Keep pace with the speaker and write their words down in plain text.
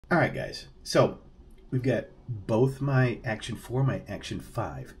All right, guys. So we've got both my Action 4, my Action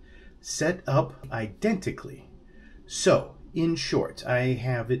 5 set up identically. So in short, I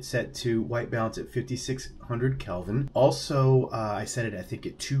have it set to white balance at 5600 Kelvin. Also, I set it, I think,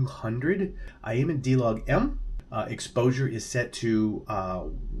 at 200. I am in D-Log M. Exposure is set to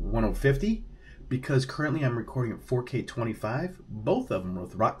 1050 because currently I'm recording at 4K 25, both of them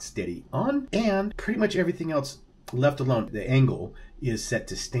with Rocksteady on, and pretty much everything else left alone. The angle is set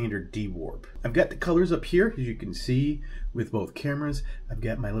to standard D-Warp. I've got the colors up here, as you can see, with both cameras. I've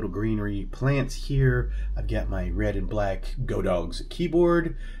got my little greenery plants here. I've got my red and black Go Dogs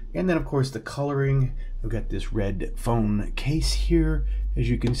keyboard. And then, of course, the coloring. I've got this red phone case here, as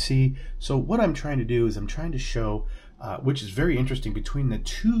you can see. So what I'm trying to do is I'm trying to show, which is very interesting, between the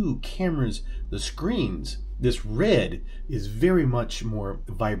two cameras, the screens, this red is very much more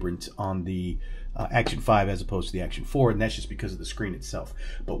vibrant on the Action 5 as opposed to the Action 4, and that's just because of the screen itself.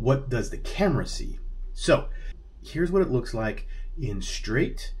 But what does the camera see? So here's what it looks like in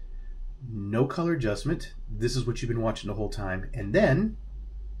straight, no color adjustment. This is what you've been watching the whole time. And then,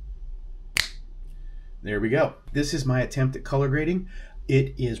 there we go. This is my attempt at color grading.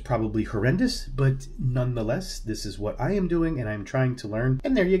 It is probably horrendous, but nonetheless, this is what I am doing and I'm trying to learn.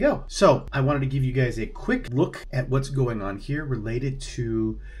 And there you go. So I wanted to give you guys a quick look at what's going on here related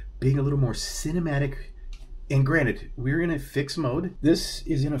to being a little more cinematic. And granted, we're in a fixed mode. This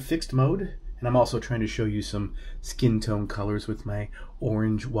is in a fixed mode. And I'm also trying to show you some skin tone colors with my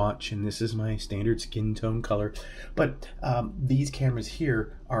orange watch, and this is my standard skin tone color. But these cameras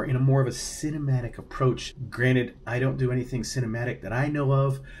here are in a more of a cinematic approach. Granted, I don't do anything cinematic that I know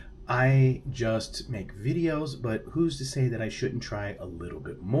of. I just make videos, but who's to say that I shouldn't try a little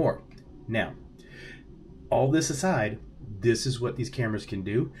bit more? Now, all this aside, this is what these cameras can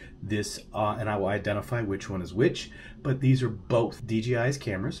do. This, and I will identify which one is which, but these are both DJI's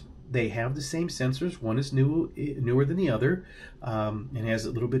cameras. They have the same sensors. One is newer than the other, and has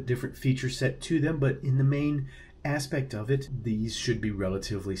a little bit different feature set to them, but in the main aspect of it, these should be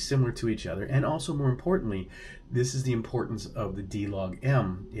relatively similar to each other. And also, more importantly, this is the importance of the D-Log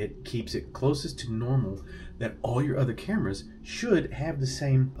M. It keeps it closest to normal, that all your other cameras should have the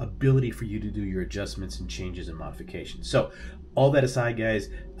same ability for you to do your adjustments and changes and modifications. So all that aside, guys,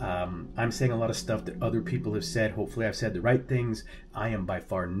 I'm saying a lot of stuff that other people have said. Hopefully I've said the right things. I am by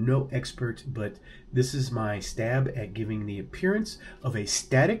far no expert, but this is my stab at giving the appearance of a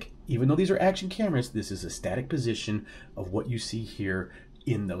static, even though these are action cameras, this is a static position of what you see here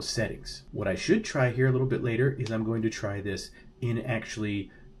in those settings. What I should try here a little bit later is I'm going to try this in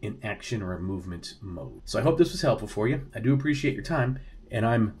action or a movement mode. So I hope this was helpful for you. I do appreciate your time, and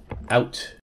I'm out.